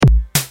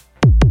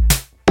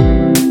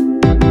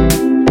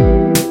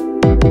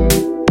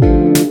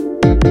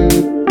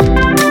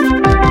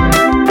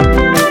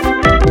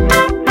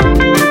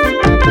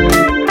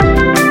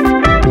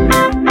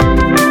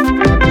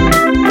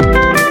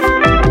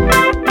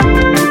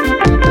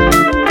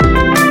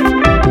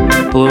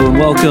Hello and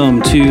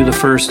welcome to the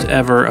first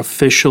ever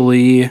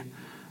officially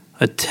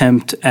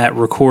attempt at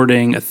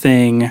recording a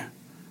thing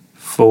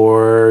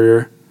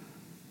for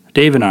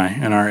Dave and I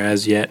and our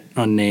as yet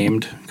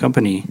unnamed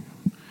company.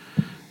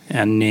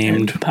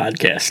 Unnamed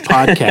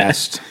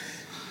podcast.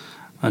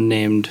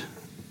 Unnamed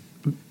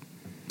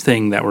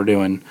thing that we're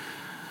doing.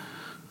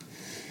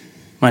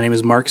 My name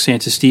is Mark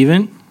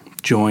Santasteven,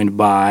 joined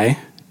by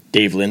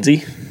Dave Lindsay.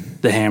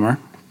 The Hammer.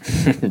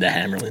 The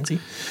Hammer Lindsay.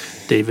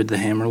 David the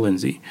Hammer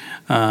Lindsay.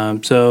 We're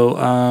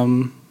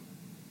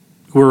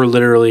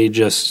literally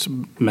just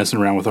messing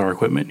around with our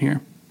equipment here.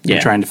 Yeah.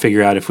 We're trying to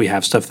figure out if we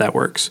have stuff that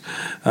works.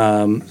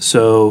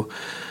 So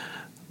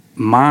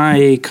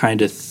my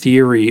kind of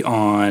theory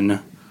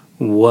on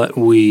what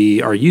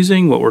we are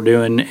using, what we're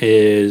doing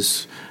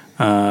is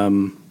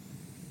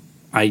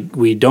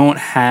we don't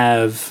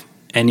have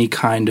any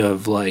kind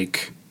of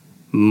like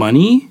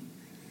money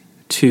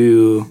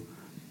to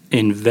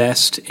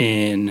invest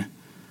in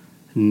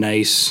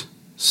nice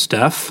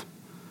stuff.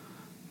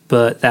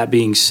 But that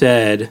being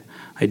said,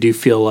 I do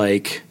feel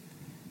like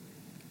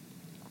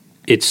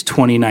it's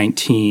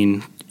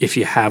 2019. If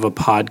you have a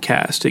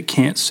podcast, it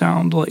can't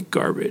sound like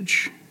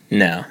garbage.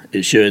 No,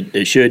 it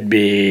should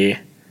be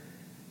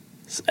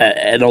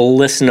at a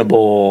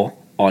listenable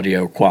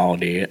audio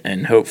quality,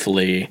 and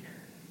hopefully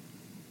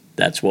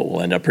that's what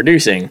we'll end up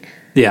producing.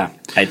 Yeah.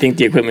 I think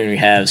the equipment we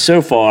have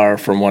so far,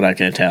 from what I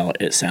can tell,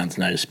 it sounds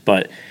nice,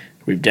 but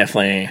we've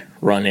definitely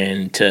run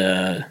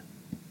into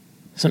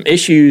some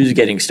issues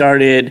getting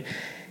started.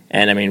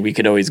 And I mean, we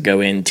could always go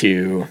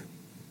into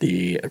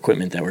the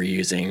equipment that we're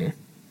using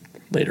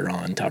later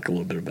on, talk a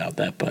little bit about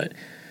that. But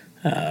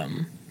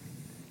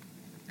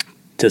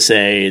to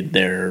say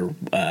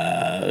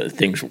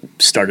things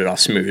started off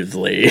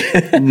smoothly,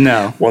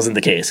 No, wasn't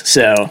the case.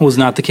 So was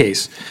not the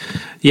case.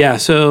 Yeah.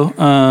 So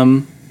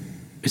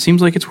it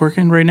seems like it's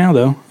working right now,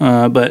 though.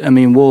 But I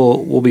mean,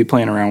 we'll be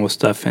playing around with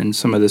stuff, and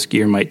some of this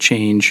gear might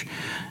change.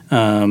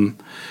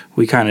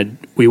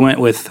 We went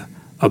with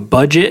a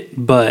budget,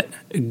 but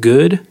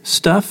good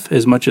stuff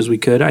as much as we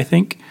could, I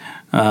think.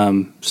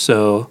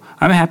 So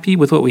I'm happy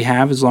with what we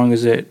have as long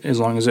as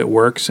it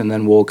works, and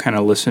then we'll kind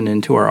of listen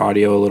into our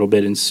audio a little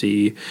bit and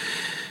see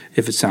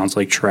if it sounds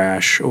like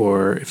trash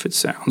or if it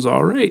sounds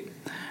all right,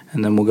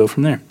 and then we'll go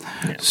from there.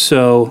 Yeah.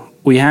 So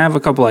we have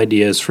a couple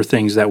ideas for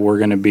things that we're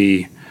going to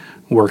be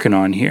working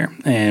on here,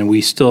 and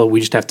we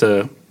just have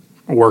to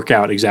work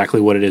out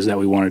exactly what it is that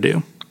we want to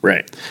do.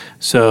 Right.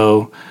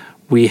 So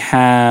we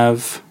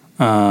have.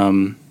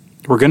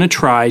 We're going to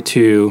try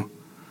to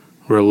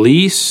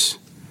release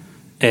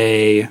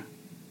a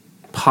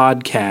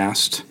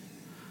podcast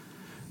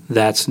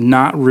that's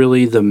not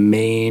really the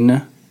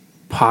main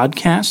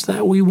podcast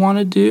that we want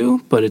to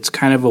do, but it's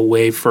kind of a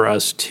way for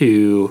us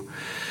to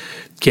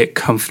get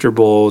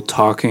comfortable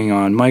talking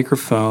on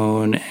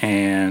microphone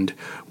and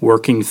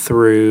working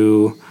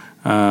through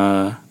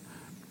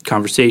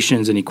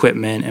conversations and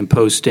equipment and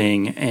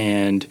posting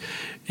and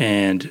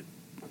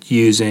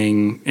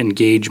using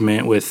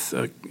engagement with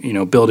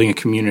building a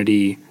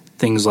community,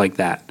 things like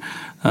that.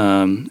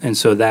 And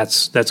so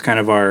that's kind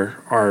of our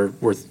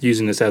we're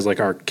using this as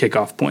like our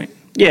kickoff point.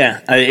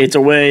 Yeah, it's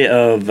a way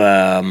of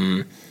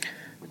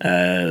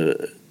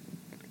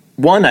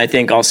one, I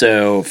think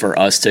also for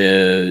us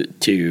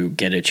to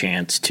get a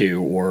chance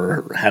to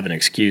or have an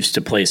excuse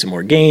to play some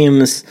more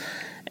games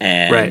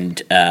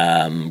and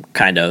right.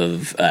 Kind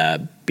of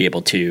be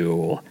able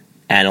to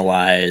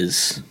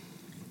analyze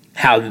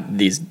how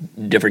these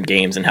different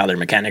games and how their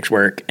mechanics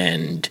work,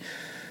 and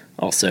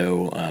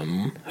also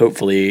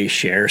hopefully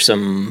share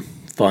some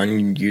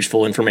fun,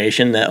 useful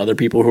information that other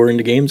people who are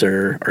into games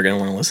are going to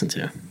want to listen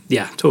to.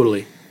 Yeah,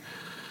 totally.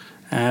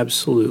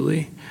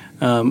 Absolutely.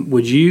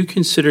 Would you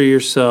consider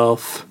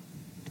yourself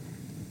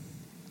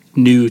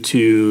new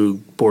to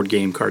board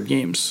game card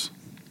games?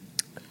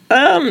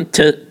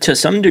 To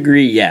some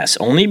degree, yes.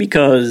 Only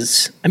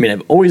because, I mean,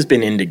 I've always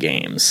been into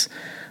games.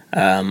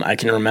 I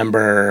can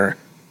remember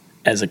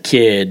as a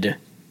kid,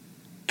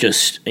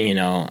 just,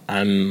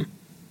 I'm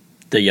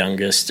the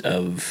youngest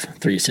of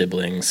 3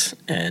 siblings,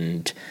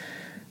 and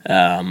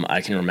I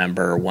can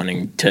remember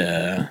wanting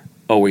to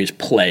always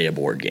play a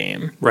board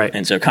game. Right.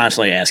 And so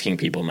constantly asking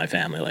people in my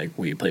family, like,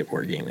 will you play a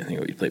board game with me?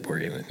 Will you play a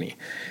board game with me?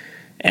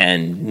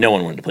 And no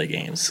one wanted to play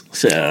games.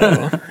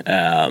 So,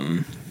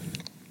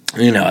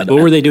 what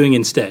were they doing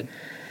instead?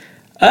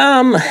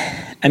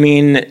 I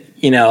mean,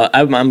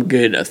 I'm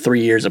good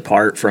 3 years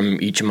apart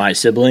from each of my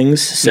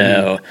siblings.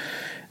 So,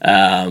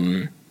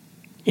 my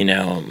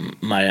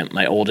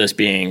oldest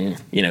being,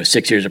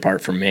 6 years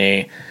apart from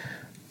me,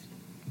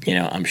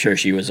 I'm sure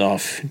she was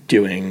off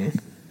doing,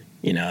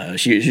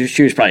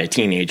 she was probably a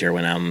teenager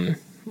when I'm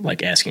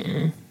like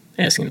asking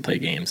to play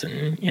games,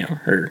 and,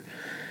 her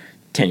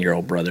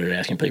 10-year-old brother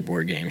asking to play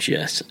board games. She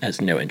has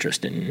no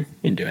interest in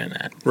doing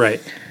that. Right.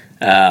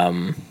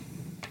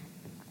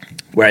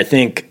 Where I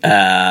think,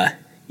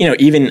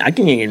 even I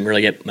can even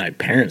really get my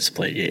parents to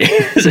play games.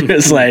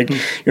 It's like,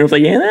 you're going to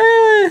play games?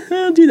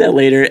 I'll do that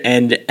later.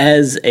 And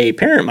as a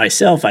parent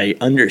myself, I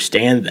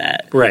understand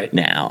that right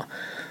now.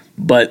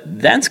 But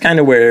that's kind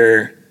of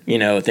where,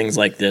 things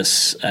like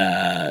this,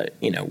 where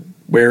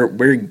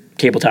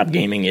tabletop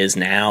gaming is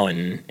now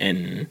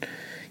and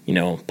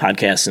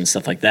podcasts and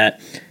stuff like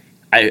that.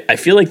 I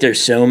feel like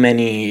there's so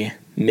many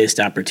missed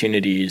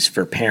opportunities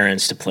for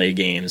parents to play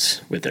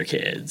games with their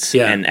kids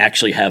and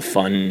actually have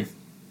fun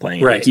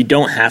playing. Right. Like, you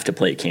don't have to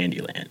play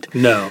Candyland.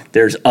 No.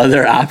 There's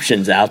other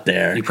options out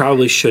there. You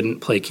probably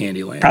shouldn't play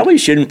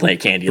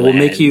Candyland. It will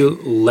make you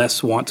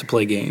less want to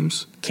play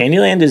games.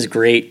 Candyland is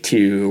great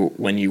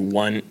when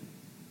your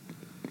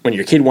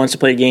kid wants to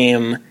play a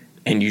game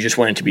and you just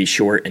want it to be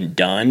short and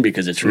done,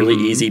 because it's really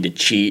easy to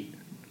cheat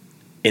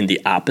in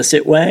the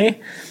opposite way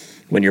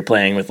when you're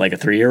playing with like a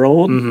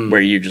 3-year-old,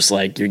 where you just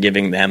like, you're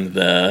giving them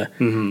the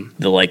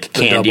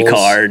candy doubles.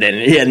 card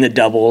and the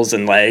doubles,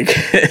 and like,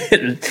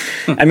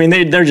 I mean,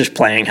 they're just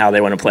playing how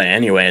they want to play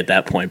anyway at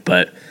that point.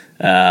 But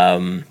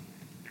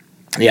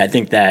I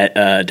think that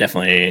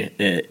definitely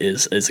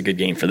is a good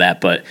game for that.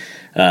 But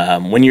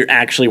when you're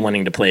actually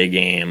wanting to play a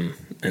game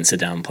and sit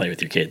down and play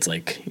with your kids,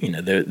 like,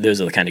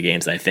 those are the kind of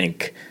games that I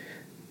think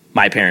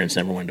my parents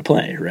never wanted to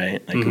play,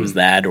 right? Like, it was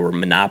that or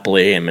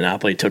Monopoly, and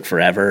Monopoly took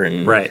forever.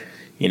 And right.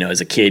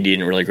 As a kid, you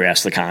didn't really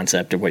grasp the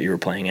concept of what you were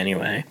playing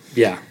anyway.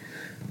 Yeah.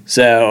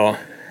 So,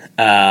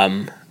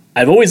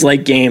 I've always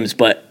liked games,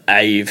 but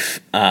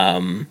I've,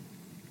 I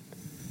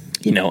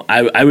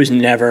was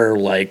never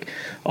like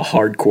a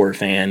hardcore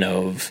fan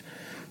of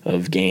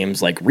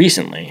games like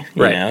recently,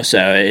 you know?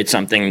 So it's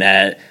something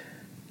that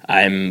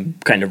I'm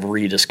kind of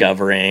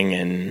rediscovering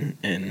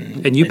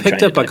and you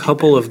picked up a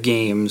couple of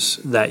games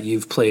that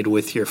you've played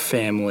with your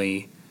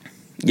family.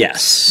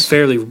 Yes.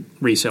 Fairly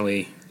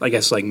recently. I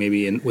guess like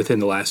maybe within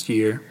the last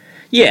year.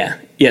 Yeah.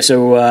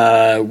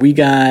 So we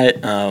got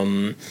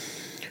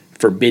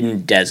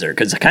Forbidden Desert,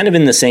 because kind of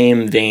in the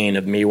same vein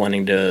of me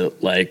wanting to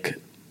like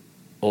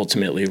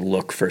ultimately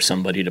look for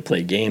somebody to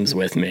play games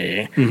with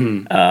me.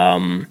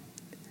 And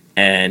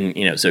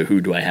so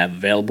who do I have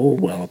available?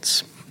 Well,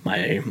 it's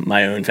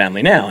my own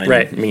family now,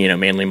 and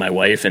mainly my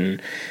wife,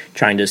 and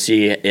trying to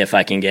see if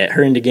I can get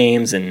her into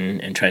games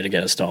and try to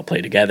get us to all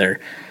play together.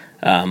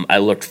 I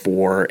looked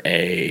for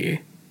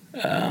a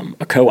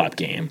co-op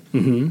game,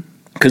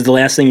 because the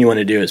last thing you want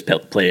to do is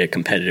play a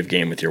competitive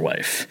game with your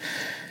wife.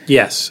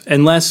 Yes,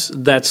 unless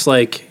that's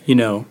like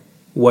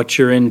what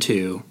you're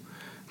into.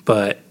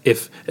 But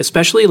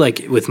especially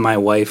like with my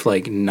wife,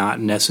 like not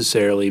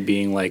necessarily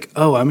being like,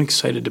 oh, I'm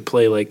excited to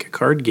play like a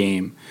card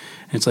game,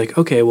 and it's like,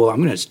 okay, well, I'm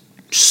gonna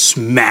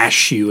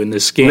smash you in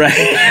this game.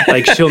 Right.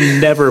 Like, she'll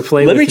never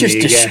play with me. Let me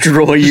just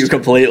destroy you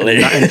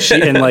completely.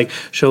 and like,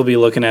 she'll be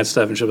looking at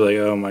stuff and she'll be like,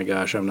 oh my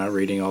gosh, I'm not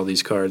reading all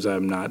these cards.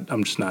 I'm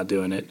just not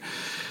doing it.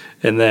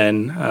 And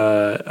then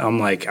I'm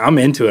like, I'm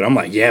into it. I'm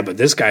like, yeah, but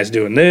this guy's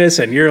doing this,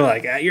 and you're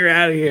like, you're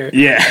out of here.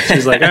 Yeah.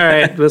 She's like, all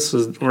right,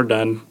 we're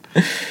done.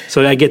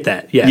 So I get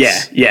that.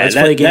 Yes. Yeah. Let's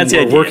play a game.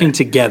 We're working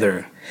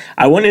together.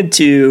 I wanted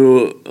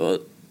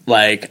to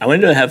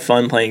have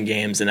fun playing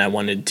games, and I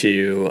wanted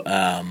to,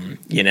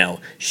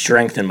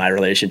 strengthen my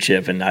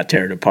relationship and not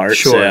tear it apart.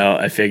 Sure. So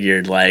I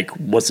figured, like,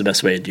 what's the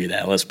best way to do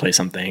that? Let's play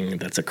something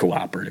that's a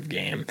cooperative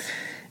game.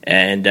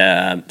 And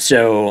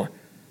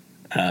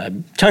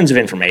tons of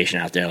information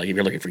out there. Like, if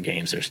you're looking for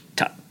games, there's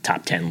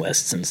top 10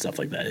 lists and stuff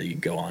like that you can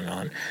go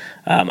on.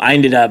 I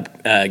ended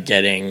up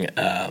getting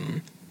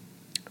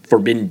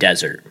Forbidden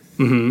Desert,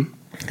 and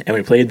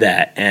we played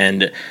that.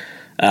 And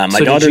my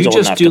daughter's old enough to play it. Did you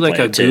just do like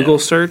a Google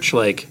search,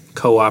 like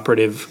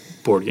cooperative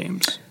board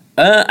games?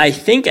 I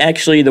think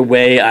actually the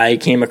way I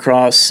came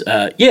across,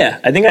 I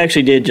think I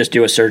actually did just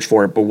do a search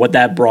for it. But what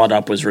that brought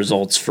up was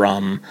results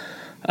from,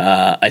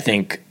 I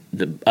think,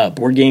 the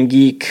Board Game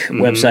Geek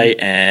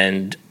website,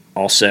 and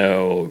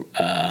also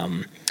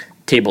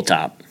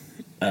Tabletop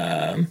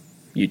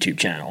YouTube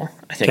channel.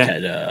 I think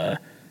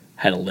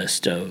had a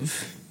list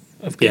of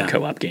good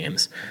co-op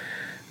games.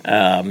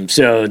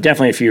 So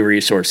definitely a few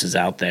resources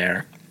out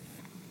there.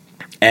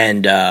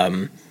 And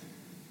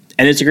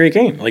it's a great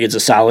game. Like, it's a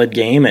solid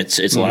game. It's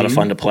a lot of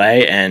fun to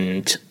play,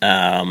 and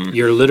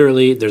you're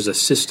literally, there's a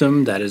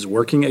system that is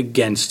working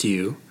against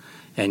you,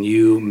 and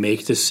you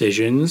make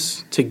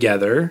decisions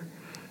together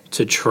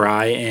to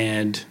try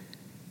and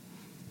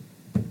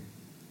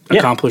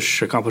accomplish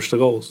the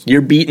goals.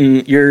 You're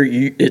beating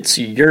it's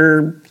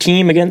your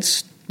team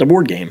against the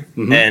board game,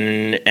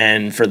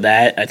 and for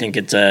that, I think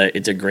it's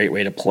a great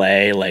way to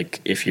play.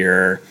 Like, if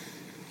you're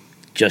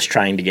just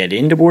trying to get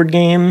into board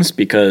games,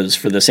 because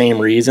for the same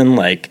reason,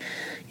 like,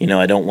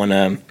 I don't want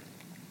to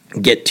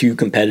get too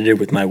competitive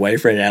with my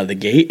wife right out of the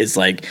gate. It's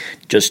like,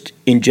 just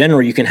in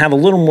general, you can have a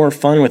little more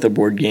fun with a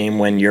board game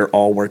when you're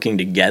all working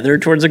together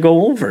towards a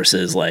goal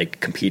versus like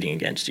competing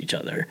against each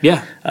other.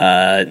 Yeah.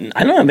 I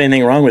don't have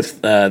anything wrong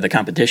with the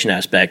competition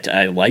aspect.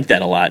 I like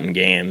that a lot in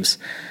games.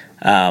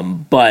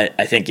 But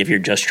I think if you're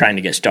just trying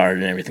to get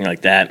started and everything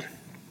like that,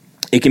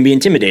 it can be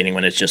intimidating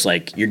when it's just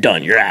like, you're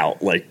done, you're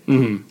out, like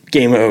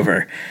game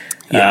over.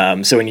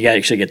 Yeah. So when you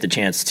actually get the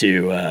chance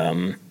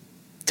to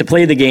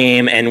play the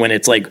game, and when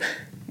it's like,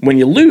 when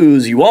you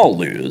lose, you all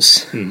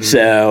lose. Mm-hmm.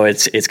 So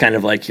it's kind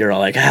of like you're all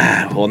like,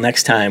 well,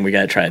 next time we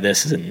got to try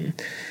this, and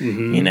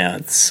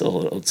it's a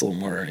little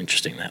more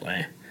interesting that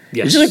way.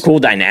 Yes. It's just a cool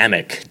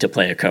dynamic to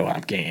play a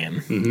co-op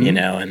game,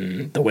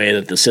 and the way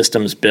that the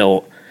system's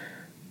built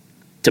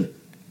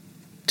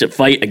to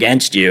fight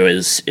against you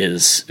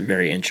is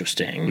very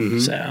interesting. Mm-hmm.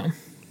 So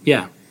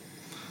yeah,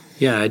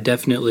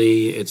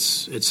 definitely,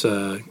 it's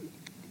a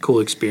cool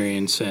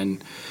experience,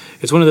 and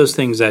it's one of those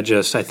things that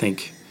just, I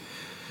think,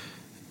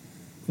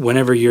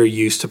 whenever you're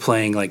used to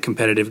playing like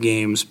competitive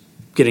games,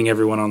 getting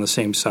everyone on the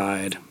same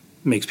side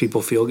makes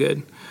people feel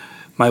good.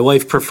 My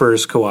wife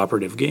prefers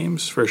cooperative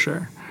games for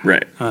sure.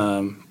 Right.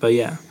 But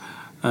yeah,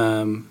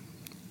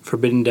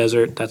 Forbidden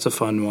Desert, that's a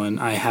fun one.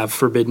 I have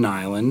Forbidden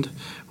Island,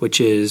 which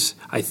is,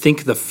 I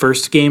think, the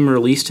first game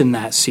released in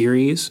that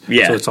series.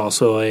 Yeah. So it's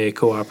also a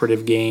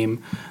cooperative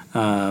game.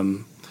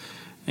 And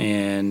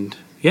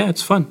yeah,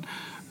 it's fun.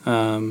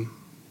 And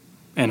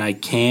I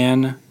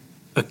can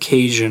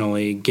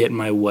occasionally get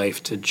my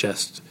wife to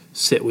just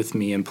sit with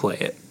me and play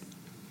it.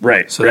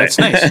 Right. So that's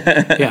nice.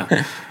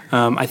 Yeah.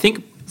 I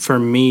think for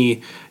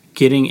me,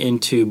 getting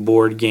into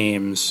board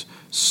games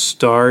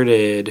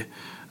started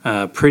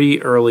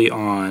pretty early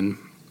on.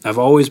 I've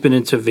always been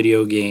into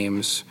video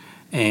games,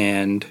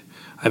 and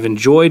I've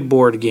enjoyed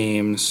board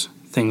games,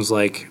 things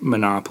like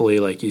Monopoly,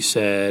 like you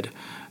said.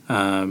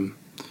 And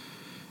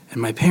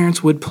my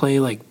parents would play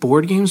like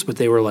board games, but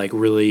they were like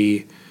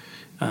really...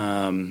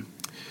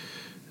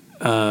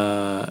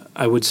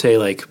 I would say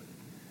like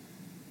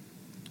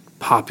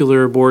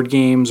popular board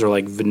games or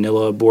like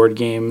vanilla board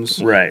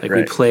games. Right. Like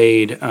we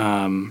played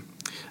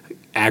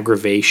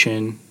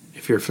Aggravation,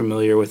 if you're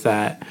familiar with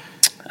that.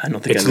 I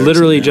don't think it's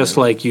literally just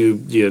like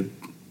you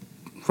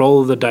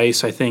roll the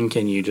dice, I think,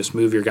 and you just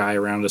move your guy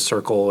around a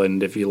circle,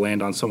 and if you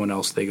land on someone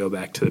else, they go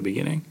back to the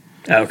beginning.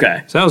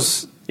 Okay. So that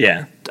was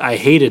I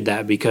hated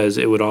that because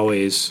it would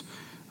always.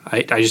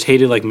 I just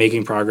hated like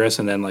making progress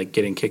and then like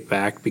getting kicked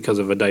back because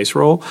of a dice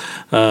roll.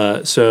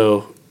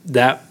 So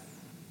that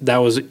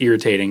was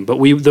irritating.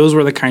 But those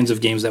were the kinds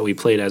of games that we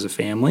played as a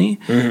family.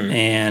 Mm-hmm.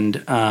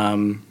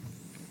 And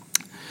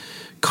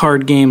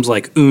card games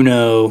like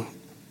Uno,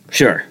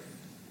 sure,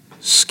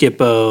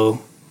 Skippo,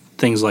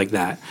 things like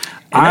that.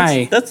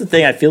 That's the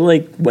thing. I feel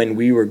like when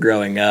we were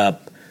growing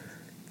up,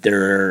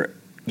 the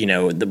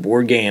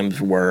board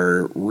games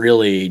were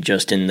really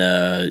just in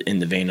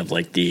the vein of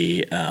like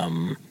the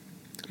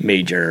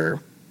major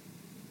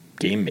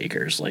game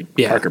makers like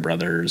Parker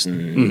Brothers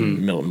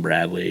and Milton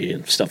Bradley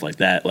and stuff like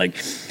that. Like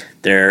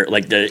they're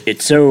like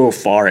it's so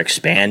far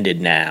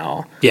expanded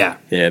now. Yeah,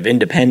 they have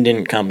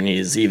independent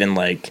companies, even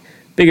like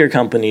bigger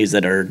companies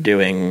that are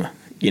doing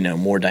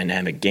more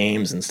dynamic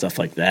games and stuff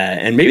like that.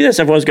 And maybe that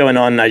stuff was going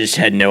on, and I just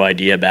had no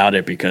idea about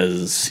it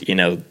because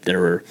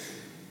there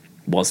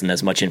wasn't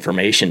as much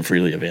information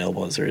freely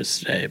available as there is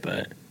today.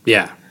 But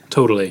yeah,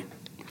 totally.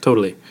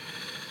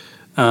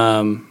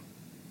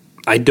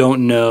 I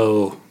don't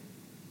know.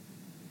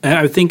 And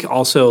I think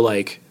also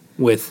like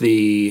with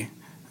the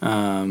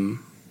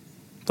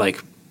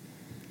like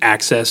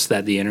access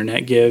that the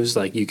internet gives,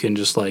 like you can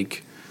just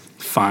like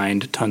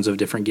find tons of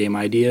different game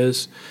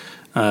ideas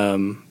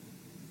like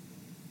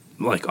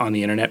on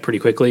the internet pretty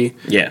quickly.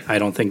 Yeah. I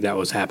don't think that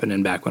was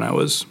happening back when I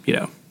was,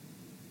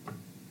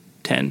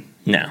 10.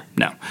 No.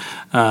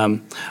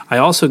 I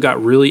also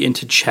got really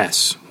into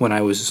chess when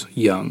I was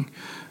young.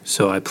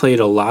 So I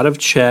played a lot of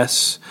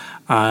chess.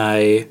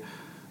 I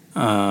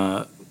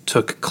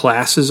took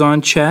classes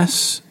on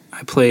chess.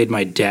 I played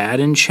my dad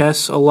in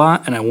chess a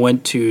lot, and I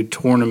went to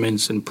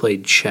tournaments and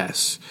played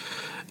chess.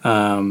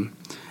 And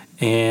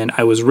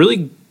I was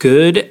really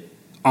good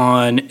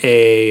on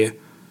a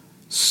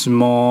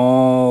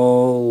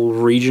small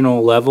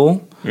regional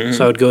level. Mm-hmm.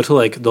 So I would go to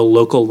like the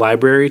local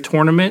library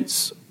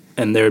tournaments,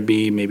 and there'd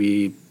be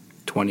maybe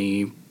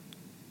 20,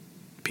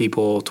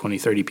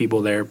 30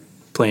 people there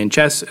playing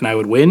chess, and I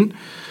would win.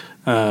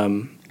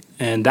 And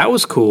that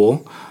was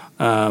cool.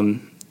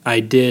 I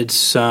did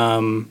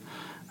some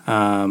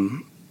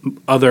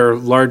other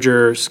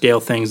larger scale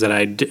things that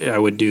I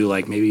would do,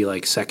 like maybe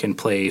like second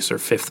place or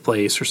fifth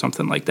place or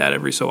something like that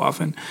every so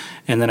often.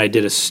 And then I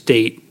did a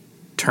state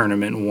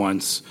tournament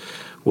once,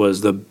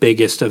 was the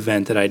biggest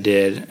event that I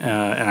did,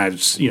 and I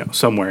was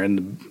somewhere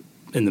in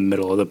the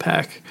middle of the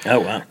pack. Oh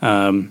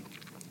wow!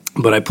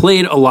 But I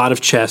played a lot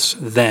of chess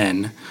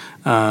then,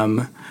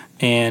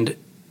 and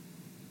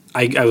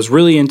I was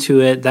really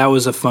into it. That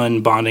was a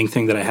fun bonding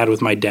thing that I had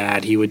with my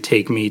dad. He would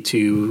take me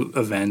to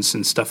events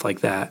and stuff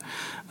like that.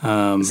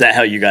 Is that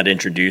how you got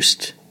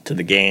introduced to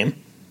the game?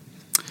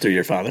 Through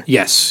your father?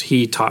 Yes,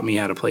 he taught me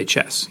how to play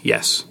chess.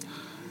 Yes.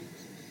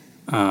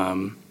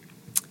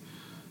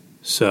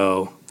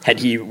 So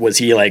was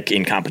he like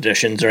in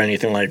competitions or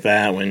anything like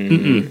that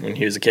when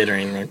he was a kid or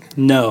anything?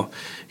 No,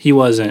 he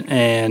wasn't,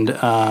 and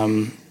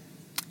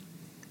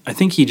I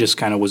think he just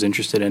kind of was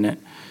interested in it.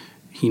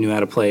 He knew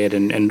how to play it,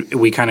 and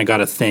we kind of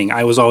got a thing.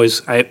 I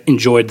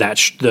enjoyed that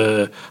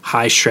the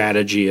high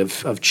strategy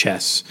of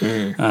chess,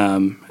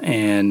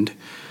 and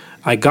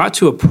I got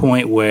to a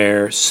point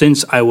where,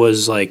 since I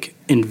was like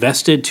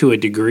invested to a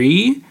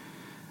degree,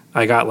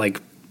 I got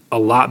like a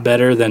lot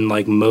better than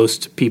like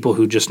most people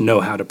who just know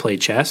how to play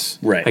chess.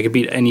 Right. I could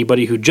beat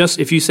anybody who just,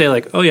 if you say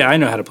like, oh yeah, I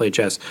know how to play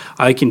chess,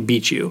 I can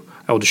beat you.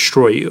 I will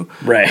destroy you.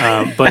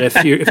 Right. But if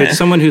it's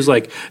someone who's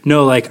like,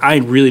 no, like I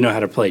really know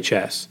how to play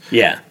chess.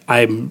 Yeah.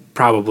 I'm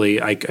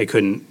probably, I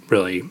couldn't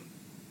really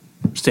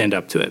stand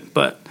up to it,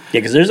 but. Yeah,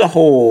 because there's a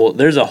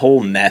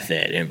whole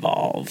method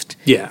involved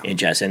in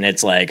chess, and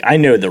it's like I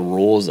know the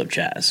rules of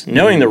chess.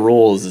 Knowing the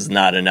rules is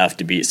not enough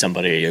to beat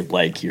somebody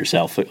like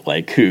yourself,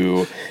 like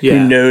who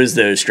knows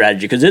those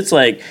strategies. Because it's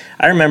like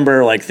I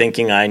remember like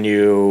thinking I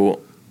knew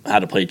how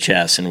to play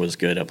chess and was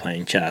good at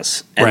playing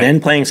chess, and then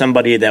playing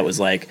somebody that was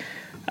like,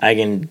 I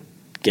can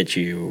get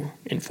you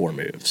in 4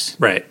 moves,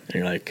 right? And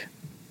you're like,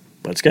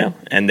 let's go,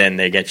 and then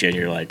they get you, and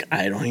you're like,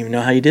 I don't even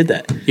know how you did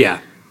that.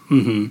 Yeah.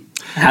 Mm-hmm.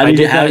 How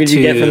did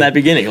you get from that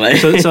beginning? Like,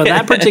 so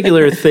that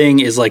particular thing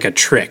is like a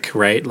trick,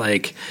 right?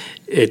 Like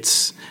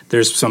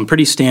there's some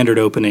pretty standard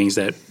openings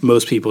that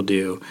most people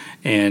do,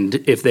 and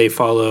if they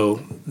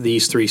follow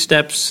these 3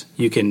 steps,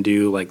 you can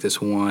do like this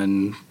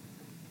one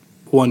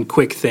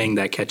quick thing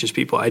that catches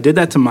people. I did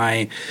that to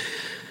my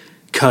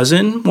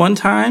cousin one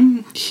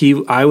time.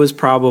 I was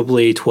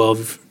probably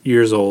 12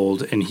 years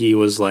old, and he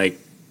was like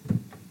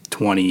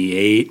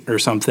 28 or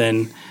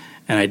something.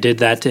 And I did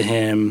that to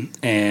him,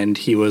 and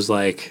he was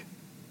like,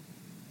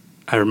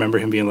 I remember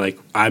him being like,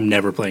 I'm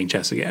never playing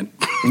chess again.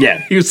 Yeah.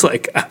 He was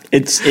like,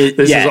 this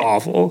is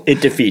awful.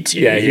 It defeats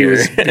you. Yeah, he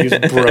was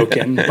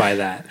broken by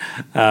that.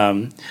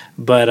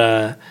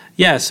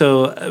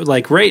 So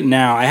like right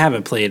now, I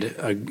haven't played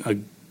a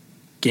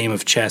game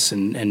of chess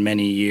in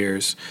many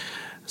years.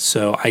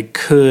 So I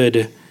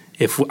could,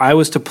 if I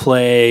was to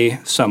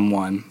play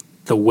someone,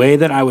 the way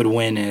that I would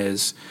win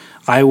is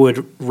I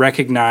would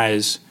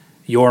recognize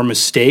your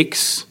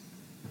mistakes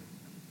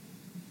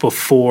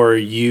before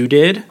you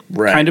did,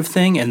 kind of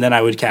thing, and then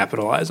I would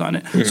capitalize on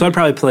it. Mm-hmm. So I'd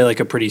probably play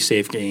like a pretty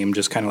safe game,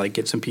 just kind of like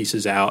get some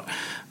pieces out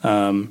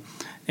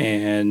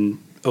and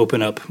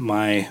open up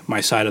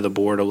my side of the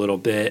board a little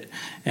bit,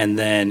 and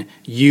then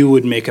you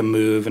would make a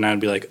move, and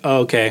I'd be like, oh,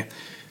 okay,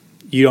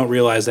 you don't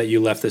realize that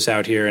you left this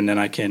out here, and then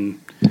I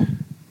can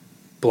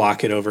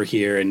block it over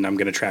here, and I'm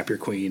going to trap your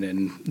queen,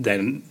 and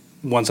then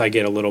once I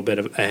get a little bit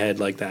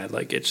ahead like that,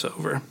 like it's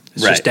over.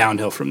 It's just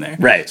downhill from there.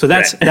 Right. So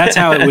that's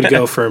how it would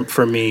go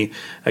for me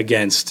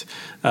against,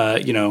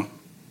 I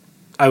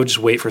would just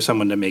wait for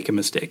someone to make a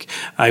mistake.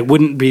 I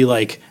wouldn't be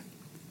like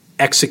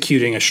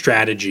executing a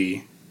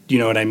strategy. Do you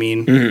know what I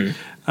mean?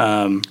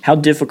 Mm-hmm. How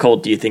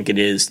difficult do you think it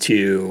is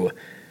to,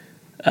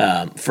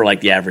 for like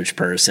the average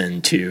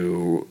person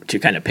to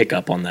kind of pick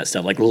up on that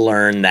stuff, like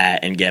learn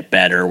that and get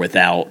better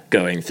without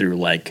going through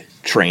like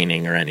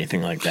training or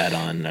anything like that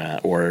on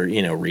or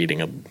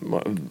reading a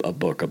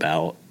book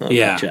about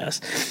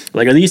chess?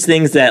 Like, are these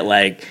things that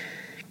like,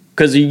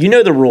 because you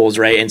know the rules,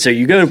 right? And so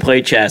you go to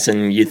play chess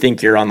and you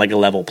think you're on like a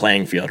level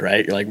playing field,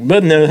 right? You're like, we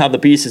both know how the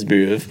pieces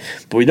move,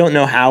 but we don't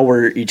know how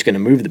we're each going to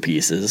move the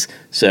pieces.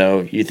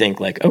 So you think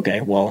like, okay,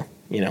 well,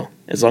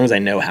 as long as I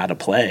know how to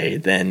play,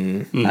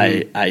 then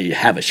I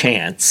have a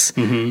chance.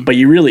 Mm-hmm. But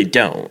you really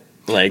don't.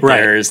 Like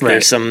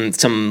there's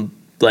some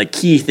like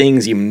key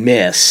things you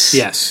miss.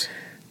 Yes.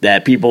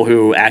 That people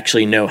who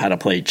actually know how to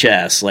play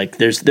chess, like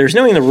there's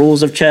knowing the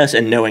rules of chess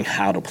and knowing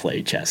how to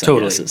play chess. I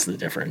guess is the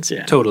difference.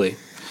 Yeah, totally.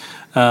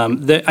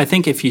 I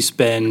think if you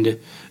spend,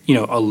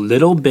 a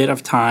little bit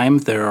of time,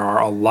 there are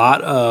a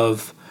lot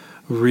of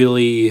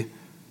really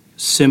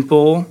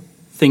simple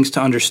things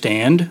to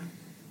understand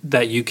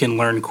that you can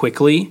learn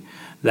quickly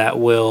that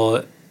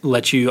will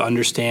let you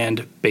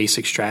understand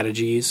basic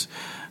strategies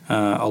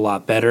a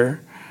lot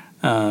better.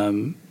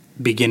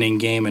 Beginning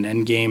game and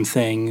end game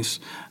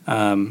things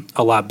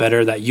a lot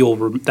better that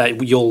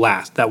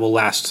will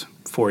last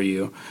for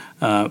you.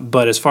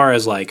 But as far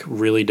as like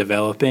really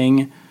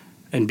developing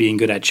and being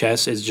good at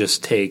chess, it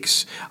just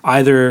takes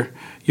either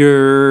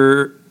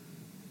you're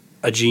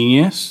a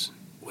genius,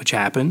 which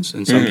happens,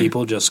 and some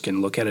people just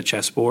can look at a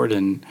chessboard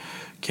and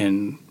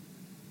can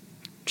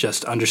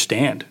just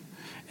understand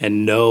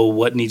and know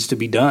what needs to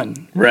be done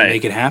to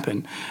make it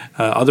happen.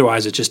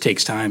 Otherwise, it just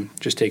takes time.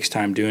 Just takes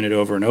time doing it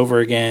over and over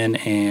again.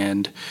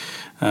 And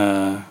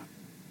for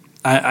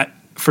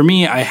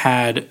me, I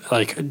had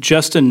like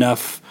just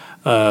enough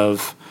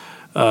of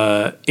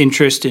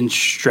interest in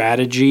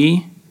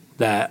strategy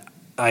that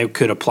I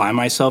could apply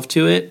myself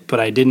to it, but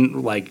I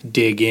didn't like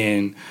dig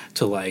in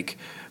to like,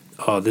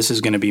 oh, this is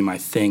going to be my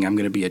thing. I'm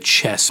going to be a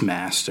chess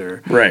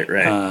master. Right.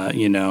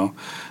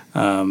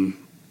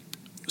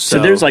 So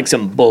there's like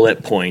some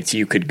bullet points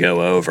you could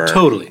go over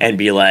and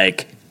be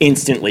like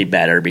instantly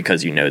better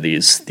because you know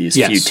these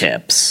few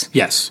tips.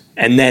 Yes.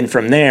 And then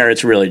from there,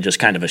 it's really just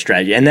kind of a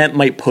strategy. And that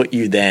might put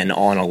you then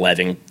on a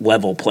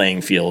level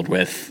playing field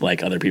with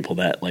like other people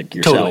that like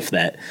yourself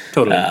that,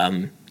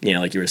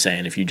 like you were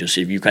saying, if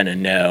you kind of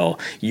know,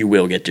 you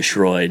will get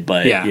destroyed.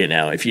 But,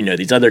 if you know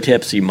these other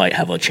tips, you might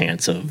have a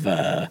chance of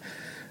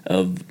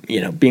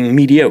being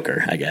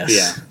mediocre, I guess.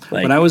 Yeah.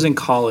 Like, when I was in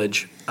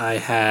college,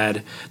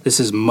 this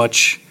is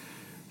much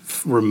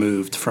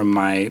removed from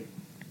my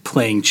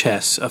playing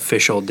chess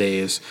official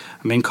days.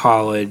 I'm in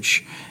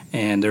college,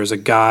 and there's a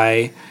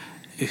guy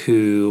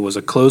who was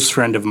a close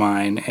friend of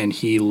mine, and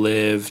he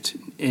lived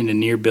in a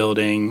near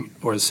building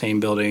or the same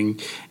building,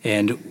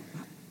 and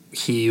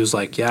he was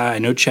like, yeah, I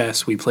know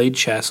chess. We played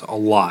chess a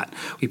lot.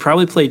 We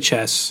probably played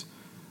chess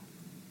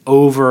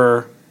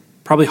over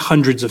probably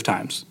hundreds of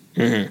times.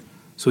 Mm-hmm.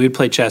 So we'd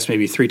play chess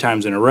maybe 3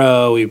 times in a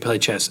row. We'd play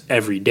chess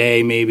every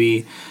day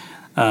maybe.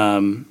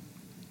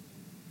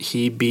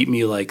 He beat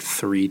me like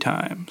 3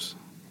 times.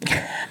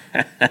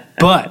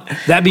 But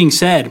that being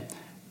said,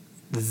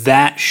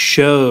 that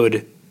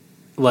showed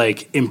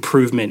like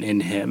improvement in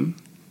him.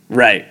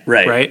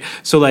 Right.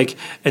 So like,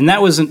 and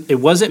it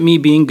wasn't me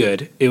being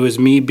good. It was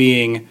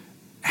me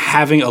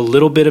having a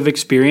little bit of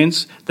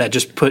experience that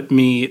just put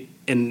me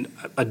in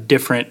a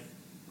different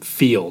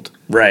field.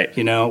 Right.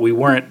 You know, we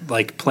weren't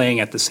like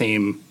playing at the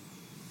same.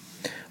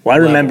 Well, I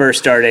remember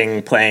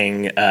starting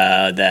playing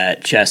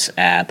that chess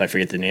app. I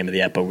forget the name of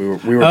the app, but we were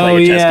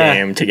playing a chess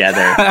game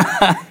together.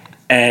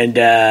 And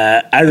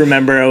I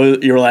remember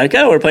you were like,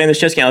 "Oh, we're playing this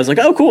chess game." I was like,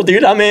 "Oh, cool,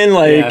 dude! I'm in.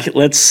 Like,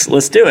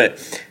 let's do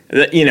it."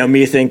 You know,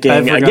 me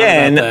thinking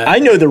again, I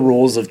know the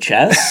rules of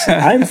chess.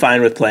 I'm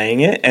fine with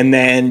playing it, and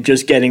then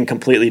just getting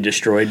completely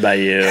destroyed by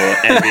you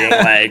and being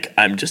like,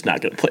 "I'm just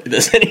not going to play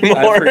this anymore."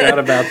 I forgot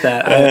about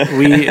that.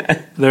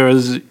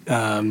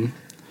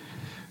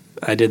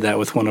 I did that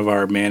with one of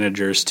our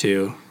managers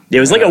too. It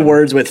was like a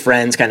Words with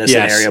Friends kind of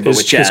scenario, but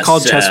with chess. It's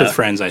called Chess with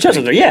Friends, I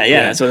think.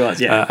 Yeah, that's what it was,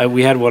 yeah.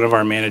 We had one of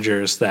our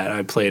managers that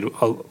I played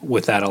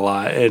with that a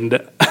lot, and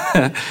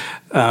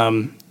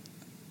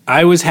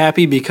I was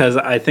happy because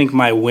I think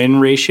my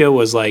win ratio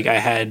was like I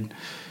had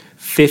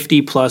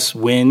 50-plus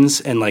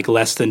wins and like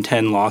less than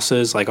 10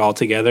 losses, like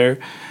altogether.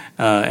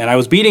 And I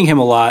was beating him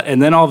a lot,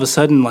 and then all of a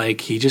sudden, like,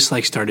 he just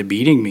like started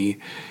beating me.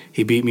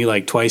 He beat me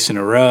like twice in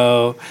a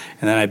row,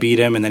 and then I beat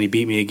him, and then he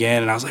beat me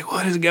again, and I was like,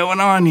 what is going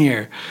on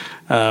here?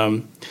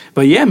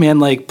 But yeah, man,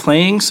 like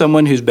playing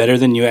someone who's better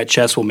than you at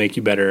chess will make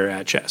you better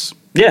at chess.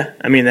 Yeah,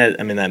 I mean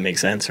that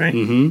makes sense, right?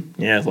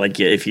 Mm-hmm. Yeah, like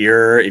if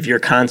you're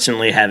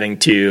constantly having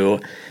to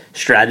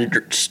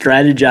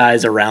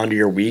strategize around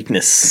your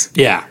weakness,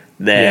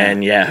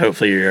 then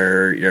hopefully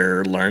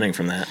you're learning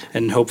from that,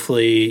 and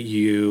hopefully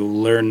you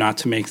learn not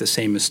to make the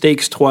same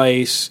mistakes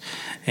twice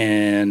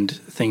and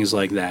things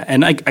like that.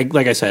 And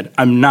like I said,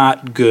 I'm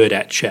not good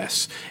at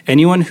chess.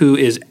 Anyone who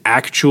is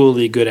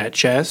actually good at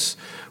chess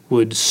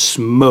would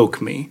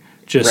smoke me.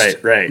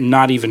 Just right.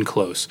 Not even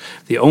close.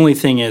 The only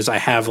thing is I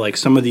have like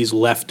some of these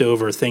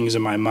leftover things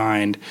in my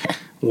mind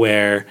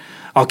where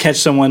I'll catch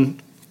someone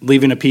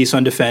leaving a piece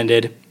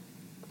undefended,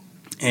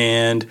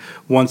 and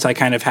once I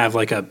kind of have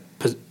like a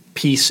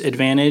piece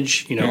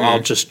advantage, you know,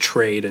 I'll just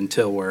trade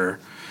until we're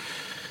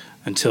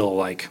down to the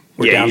last.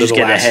 You just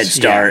get a head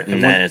start,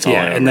 and then it's all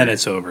over. And then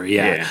it's over.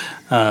 Yeah.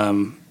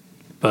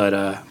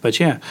 But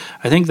yeah,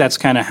 I think that's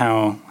kind of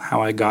how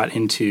I got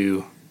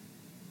into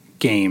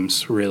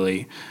games,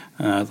 really,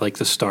 like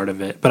the start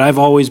of it. But I've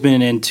always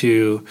been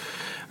into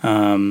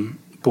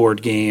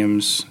board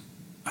games.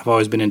 I've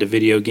always been into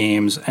video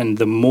games, and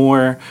the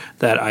more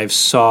that I've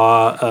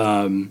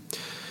saw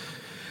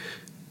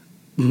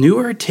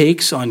newer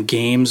takes on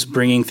games,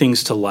 bringing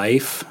things to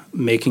life,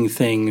 making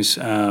things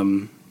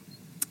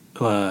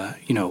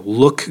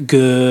look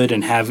good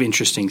and have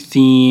interesting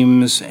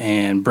themes,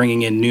 and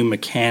bringing in new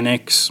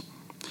mechanics,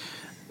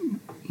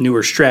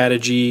 newer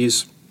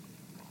strategies,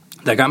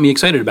 that got me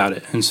excited about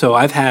it. And so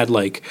I've had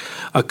like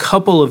a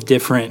couple of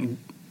different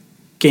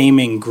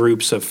gaming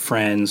groups of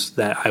friends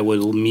that I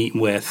would meet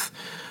with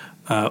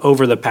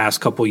over the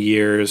past couple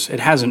years. It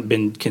hasn't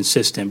been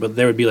consistent, but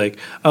there would be like,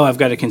 oh, I've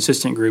got a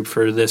consistent group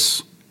for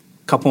this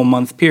couple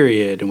month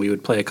period, and we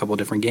would play a couple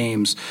different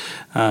games.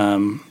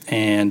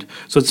 And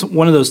so it's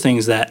one of those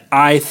things that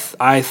I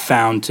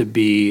found to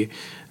be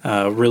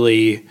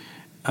really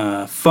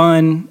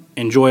fun,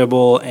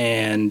 enjoyable,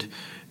 and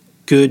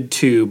good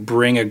to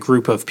bring a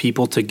group of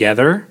people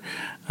together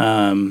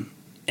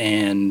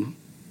and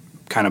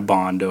kind of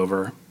bond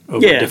over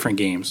different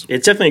games.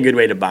 It's definitely a good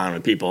way to bond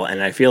with people,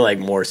 and I feel like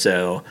more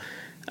so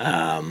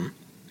than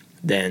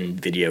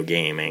video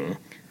gaming.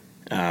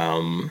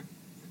 And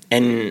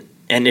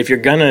if you're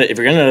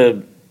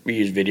gonna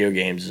use video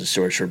games as a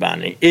source for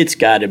bonding, it's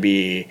got to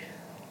be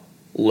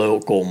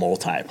local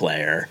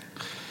multiplayer.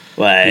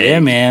 Like, yeah,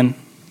 man.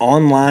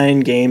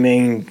 Online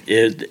gaming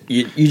is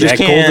you just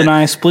can't.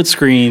 GoldenEye split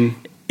screen.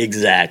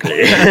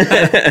 Exactly.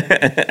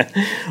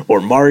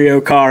 Or Mario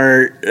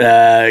Kart,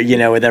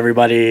 with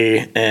everybody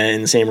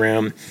in the same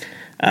room.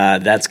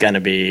 That's going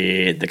to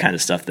be the kind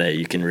of stuff that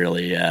you can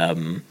really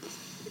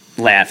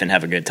laugh and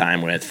have a good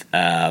time with.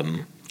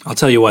 I'll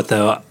tell you what,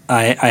 though.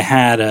 I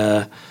had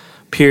a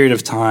period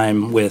of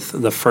time with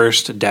the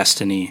first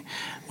Destiny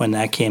when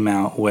that came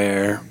out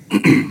where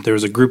there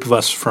was a group of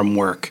us from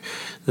work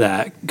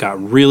that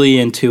got really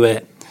into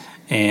it,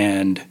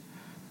 and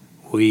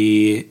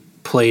we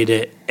played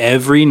it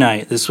every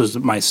night. This was,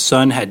 my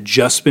son had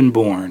just been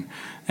born,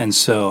 and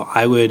so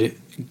I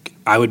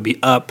would be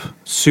up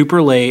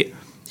super late.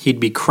 he'd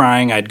be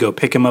crying. I'd go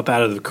pick him up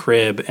out of the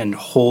crib and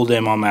hold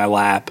him on my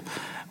lap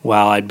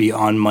while I'd be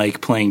on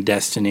mic playing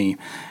Destiny.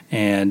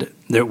 And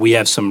we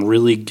have some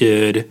really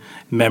good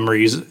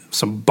memories,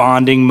 some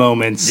bonding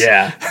moments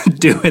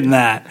doing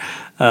that.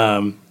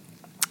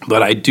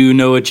 But I do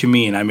know what you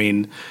mean. I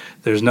mean,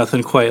 there's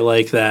nothing quite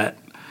like that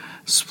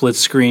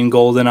split-screen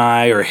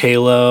GoldenEye or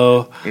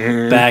Halo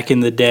back in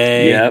the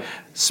day. Yep.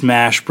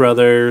 Smash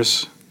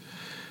Brothers,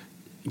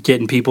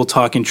 getting people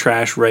talking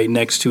trash right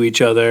next to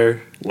each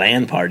other.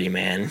 LAN party,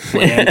 man.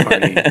 LAN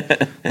party.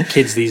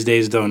 Kids these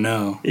days don't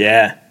know.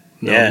 Yeah.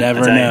 They'll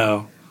never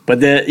know. But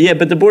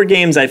the board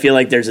games, I feel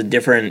like there's a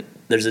different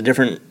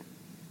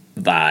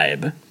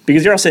vibe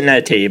because you're all sitting at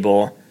a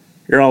table,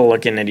 you're all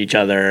looking at each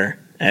other,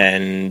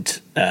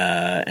 and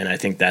I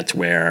think that's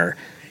where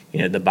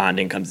the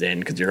bonding comes in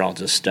because you're all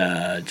just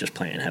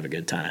playing and have a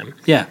good time.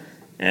 Yeah.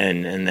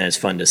 And then it's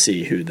fun to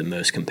see who the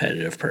most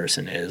competitive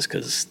person is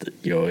because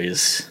you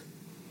always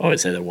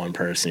say the one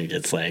person who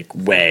gets like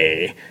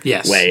way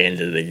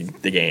into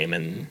the game,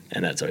 and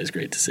that's always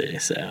great to see.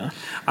 So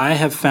I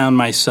have found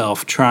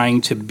myself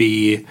trying to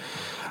be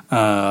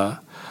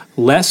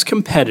less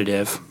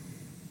competitive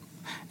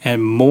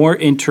and more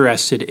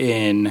interested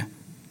in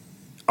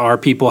are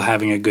people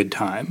having a good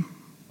time.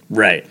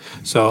 Right.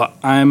 So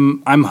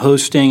I'm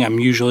hosting. I'm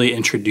usually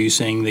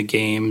introducing the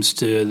games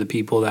to the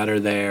people that are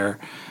there.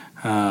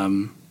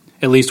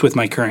 At least with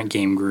my current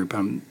game group,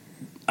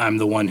 I'm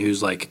the one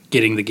who's like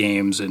getting the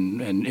games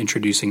and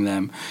introducing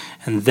them.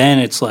 And then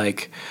it's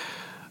like,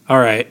 all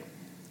right,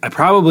 I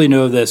probably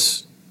know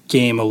this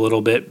game a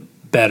little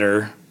bit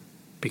better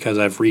because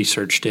I've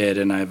researched it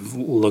and I've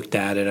looked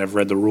at it. I've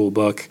read the rule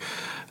book.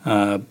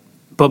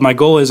 But my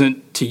goal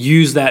isn't to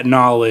use that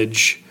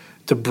knowledge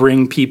to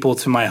bring people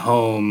to my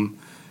home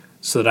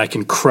so that I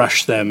can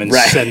crush them and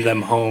send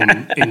them home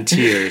in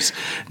tears.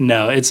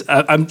 No,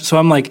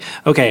 I'm like,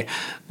 okay,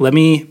 let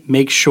me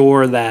make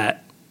sure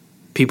that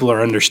people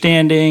are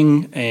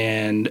understanding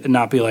and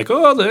not be like,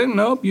 oh,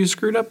 nope, you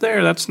screwed up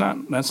there. That's not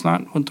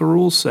what the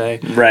rules say.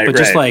 Right. But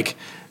just like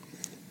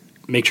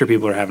make sure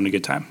people are having a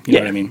good time. You know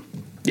what I mean?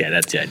 Yeah,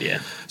 that's the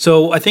idea.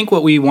 So I think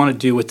what we want to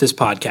do with this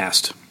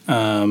podcast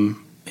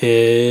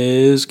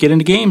is get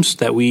into games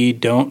that we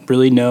don't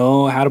really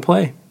know how to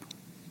play.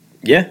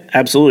 Yeah,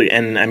 absolutely.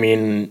 And I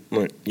mean,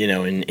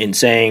 in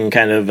saying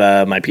kind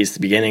of my piece at the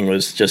beginning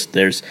was just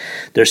there's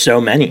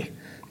so many.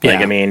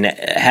 Like, I mean,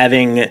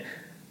 having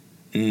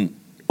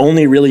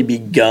only really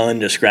begun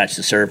to scratch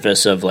the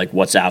surface of like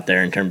what's out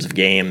there in terms of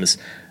games.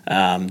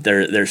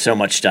 There's so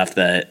much stuff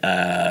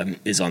that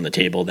is on the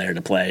table there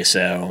to play.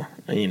 So,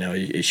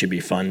 it should be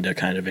fun to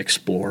kind of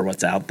explore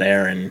what's out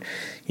there. And,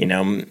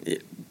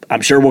 I'm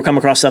sure we'll come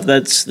across stuff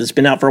that's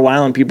been out for a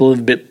while and people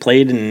have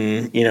played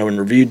and, and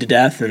reviewed to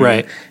death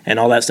and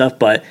all that stuff.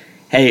 But,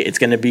 hey, it's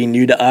going to be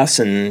new to us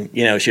and,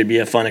 it should be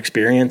a fun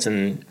experience.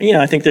 And,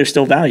 I think there's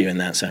still value in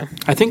that. So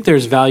I think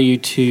there's value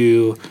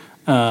to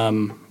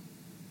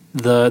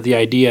the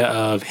idea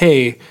of,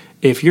 hey,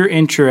 if you're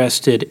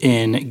interested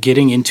in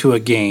getting into a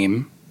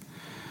game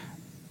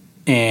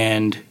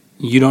and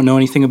you don't know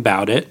anything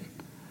about it,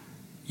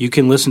 you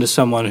can listen to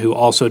someone who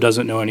also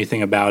doesn't know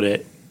anything about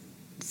it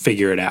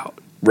figure it out.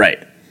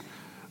 Right.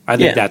 I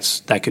think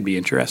that could be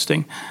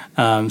interesting.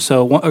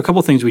 So a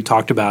couple things we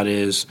talked about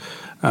is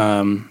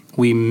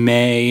we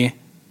may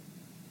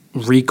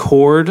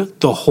record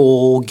the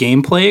whole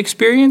gameplay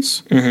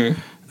experience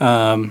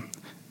and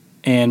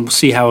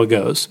see how it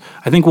goes.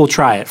 I think we'll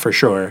try it for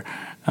sure.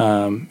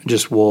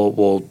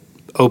 We'll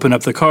open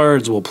up the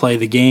cards, we'll play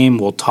the game,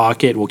 we'll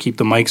talk it, we'll keep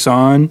the mics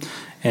on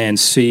and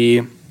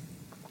see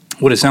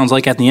what it sounds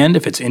like at the end.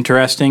 If it's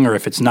interesting or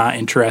if it's not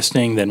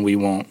interesting, then we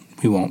won't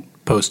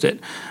post it.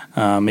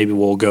 Maybe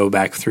we'll go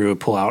back through and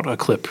pull out a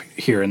clip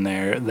here and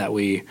there that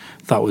we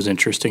thought was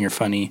interesting or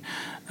funny.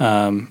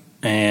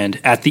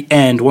 And at the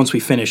end, once we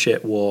finish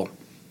it, we'll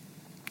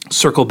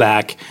circle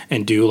back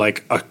and do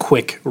like a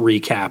quick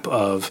recap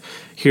of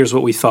here's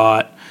what we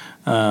thought,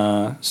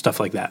 stuff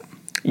like that.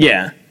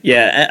 Yeah.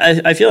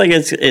 I feel like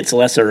it's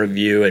less a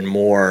review and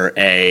more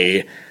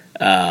a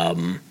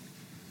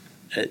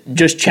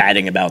just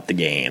chatting about the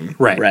game.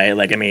 Right.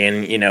 Like, I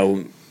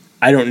mean,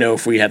 I don't know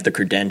if we have the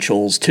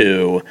credentials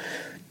to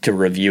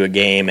review a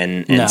game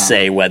and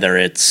say whether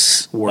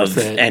it's worth of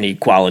it, any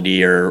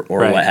quality or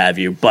what have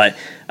you. But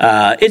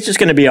it's just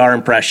going to be our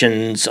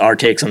impressions, our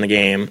takes on the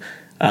game.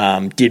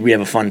 Did we have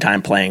a fun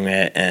time playing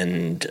it?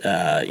 And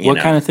what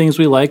kind of things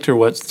we liked, or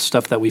what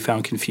stuff that we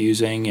found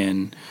confusing,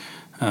 and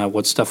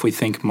what stuff we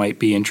think might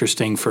be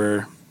interesting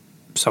for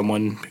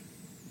someone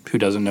who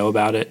doesn't know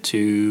about it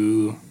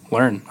to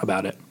learn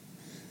about it.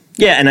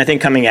 Yeah, and I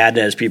think coming at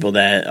it as people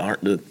that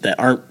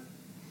aren't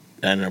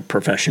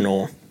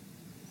professional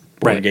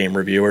board game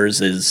reviewers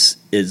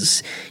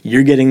is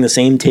you're getting the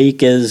same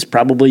take as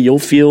probably you'll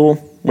feel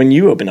when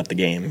you open up the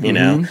game. You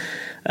know,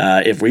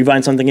 if we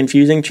find something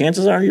confusing,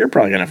 chances are you're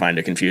probably going to find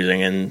it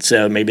confusing, and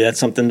so maybe that's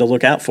something to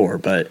look out for.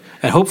 But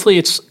and hopefully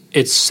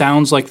it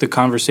sounds like the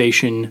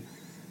conversation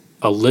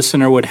a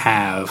listener would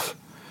have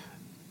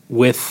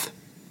with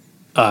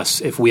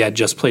us if we had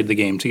just played the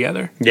game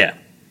together. Yeah.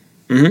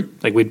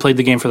 Like we'd played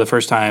the game for the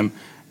first time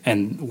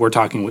and we're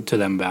talking to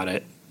them about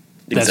it.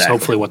 That's Exactly.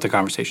 hopefully what the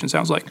conversation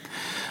sounds like.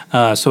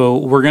 So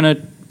we're going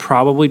to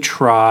probably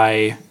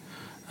try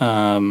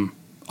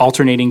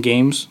alternating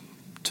games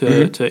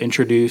to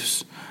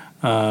introduce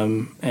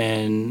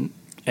and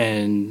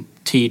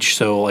teach.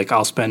 So like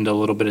I'll spend a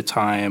little bit of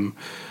time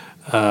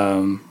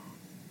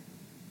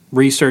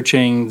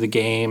researching the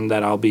game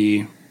that I'll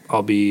be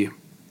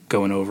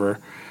going over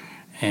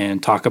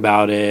and talk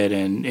about it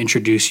and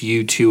introduce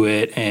you to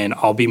it, and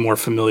I'll be more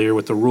familiar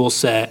with the rule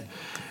set,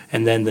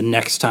 and then the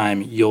next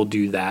time you'll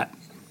do that.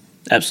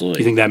 Absolutely. Do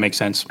you think that makes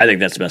sense? I think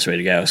that's the best way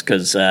to go,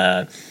 because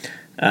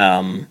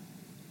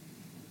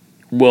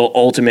we'll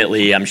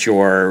ultimately, I'm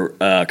sure,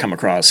 come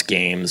across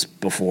games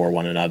before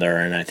one another,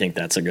 and I think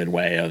that's a good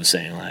way of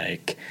saying,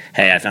 like,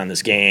 hey, I found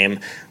this game,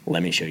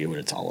 let me show you what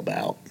it's all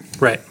about.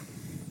 Right.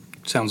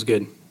 Sounds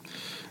good.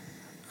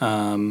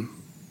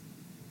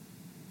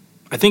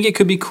 I think it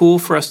could be cool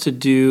for us to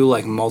do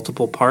like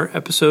multiple part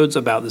episodes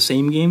about the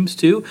same games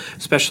too,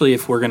 especially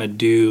if we're going to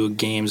do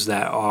games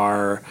that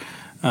are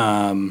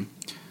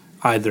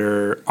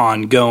either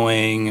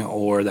ongoing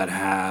or that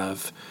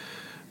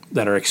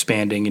are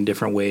expanding in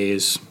different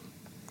ways,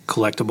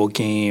 collectible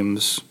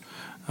games,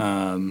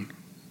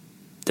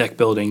 deck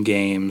building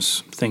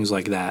games, things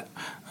like that.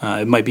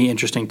 It might be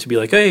interesting to be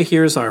like, hey,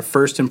 here's our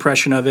first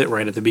impression of it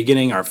right at the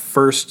beginning, our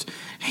first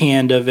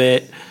hand of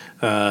it.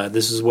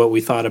 This is what we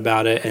thought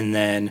about it, and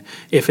then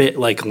if it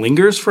like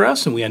lingers for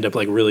us and we end up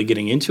like really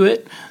getting into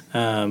it,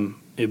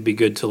 it'd be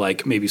good to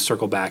like maybe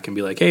circle back and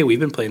be like, hey, we've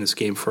been playing this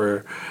game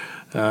for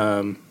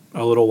a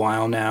little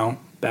while now,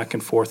 back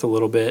and forth a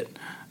little bit,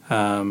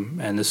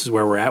 and this is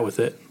where we're at with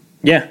it.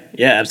 Yeah,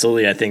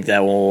 absolutely. I think that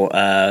will.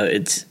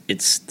 It's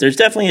there's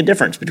definitely a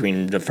difference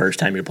between the first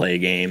time you play a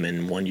game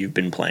and one you've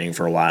been playing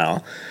for a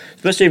while,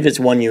 especially if it's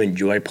one you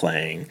enjoy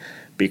playing,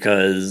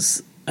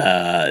 because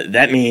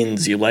that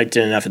means you liked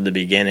it enough at the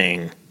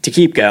beginning to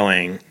keep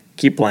going,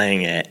 keep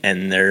playing it,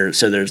 and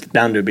there's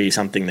bound to be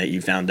something that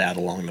you found out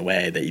along the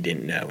way that you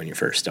didn't know when you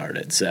first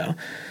started. So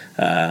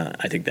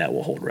I think that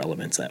will hold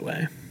relevance that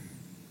way.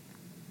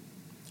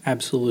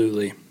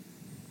 Absolutely.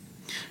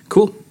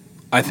 Cool.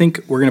 I think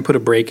we're going to put a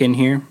break in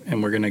here,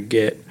 and we're going to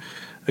get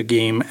a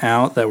game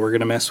out that we're going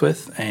to mess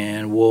with,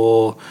 and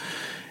we'll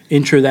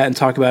intro that and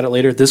talk about it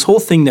later. This whole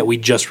thing that we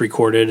just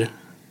recorded,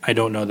 I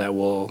don't know that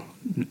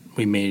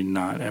we may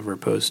not ever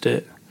post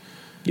it.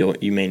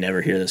 You may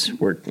never hear this.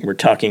 We're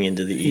talking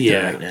into the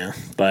ether right now,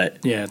 but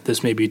yeah,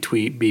 this may be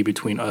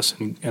between us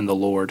and the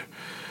Lord.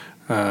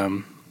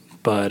 Yeah,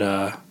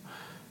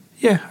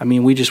 I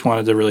mean, we just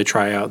wanted to really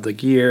try out the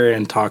gear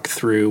and talk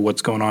through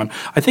what's going on.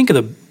 I think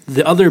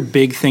the other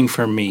big thing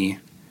for me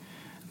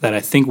that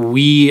I think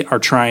we are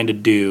trying to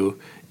do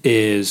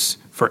is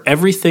for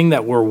everything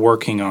that we're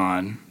working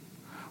on,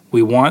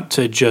 we want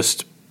to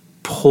just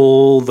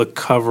pull the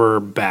cover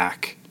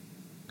back.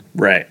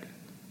 Right.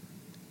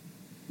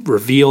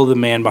 Reveal the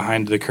man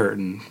behind the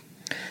curtain,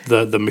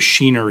 the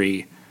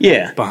machinery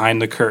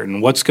behind the curtain.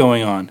 What's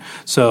going on?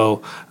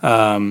 So,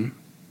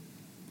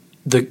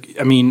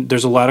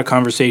 there's a lot of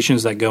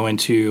conversations that go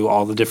into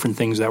all the different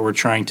things that we're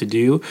trying to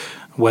do,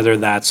 whether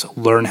that's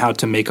learn how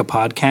to make a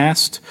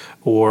podcast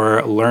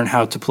or learn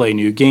how to play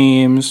new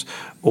games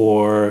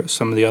or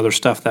some of the other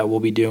stuff that we'll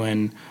be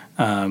doing.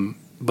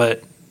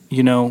 But,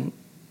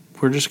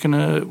 we're just going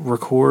to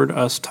record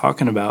us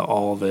talking about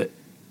all of it.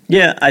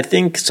 Yeah, I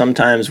think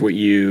sometimes what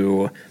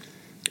you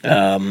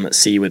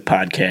see with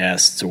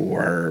podcasts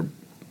or,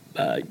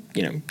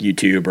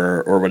 YouTube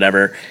or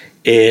whatever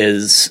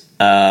is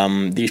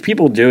these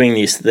people doing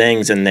these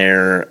things, and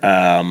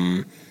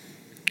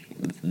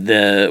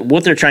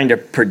what they're trying to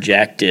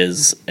project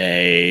is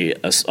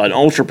an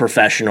ultra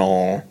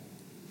professional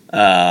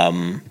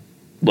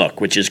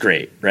look, which is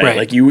great, right?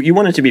 Like you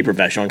want it to be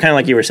professional, and kind of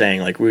like you were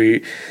saying, like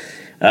we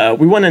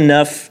want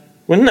enough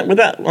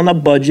on a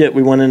budget.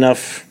 We want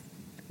enough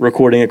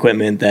recording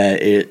equipment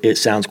that it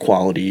sounds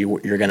quality.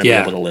 You're going to be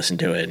able to listen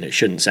to it, and it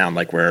shouldn't sound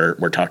like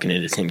we're talking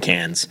into tin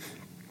cans.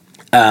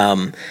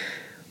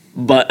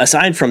 But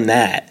aside from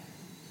that,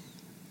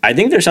 I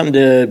think there's something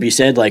to be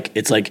said. Like,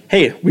 it's like,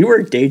 hey, we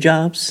work day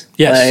jobs.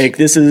 Yes. Like,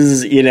 this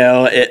is,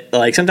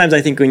 like sometimes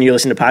I think when you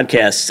listen to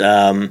podcasts,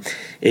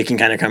 it can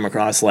kind of come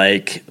across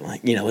like,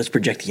 let's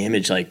project the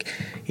image like,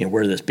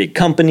 we're this big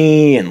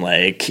company and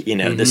like,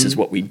 this is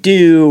what we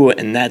do.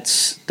 And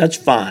that's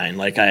fine.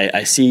 Like,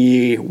 I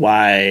see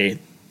why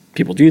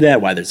people do that,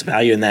 why there's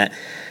value in that.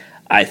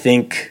 I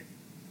think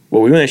what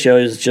we want to show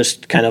is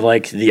just kind of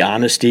like the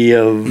honesty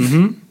of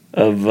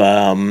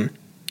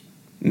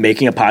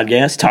making a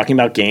podcast, talking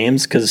about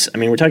games, because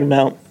we're talking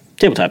about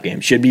tabletop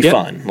games. Should be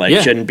fun.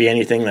 Like, shouldn't be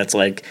anything that's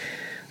like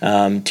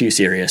too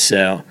serious.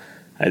 So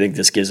I think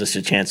this gives us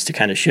a chance to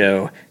kind of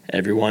show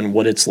everyone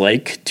what it's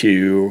like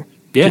to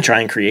try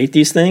and create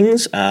these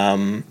things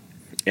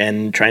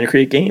and trying to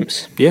create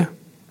games. Yeah.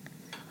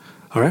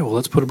 All right. Well,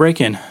 let's put a break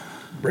in.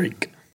 Break.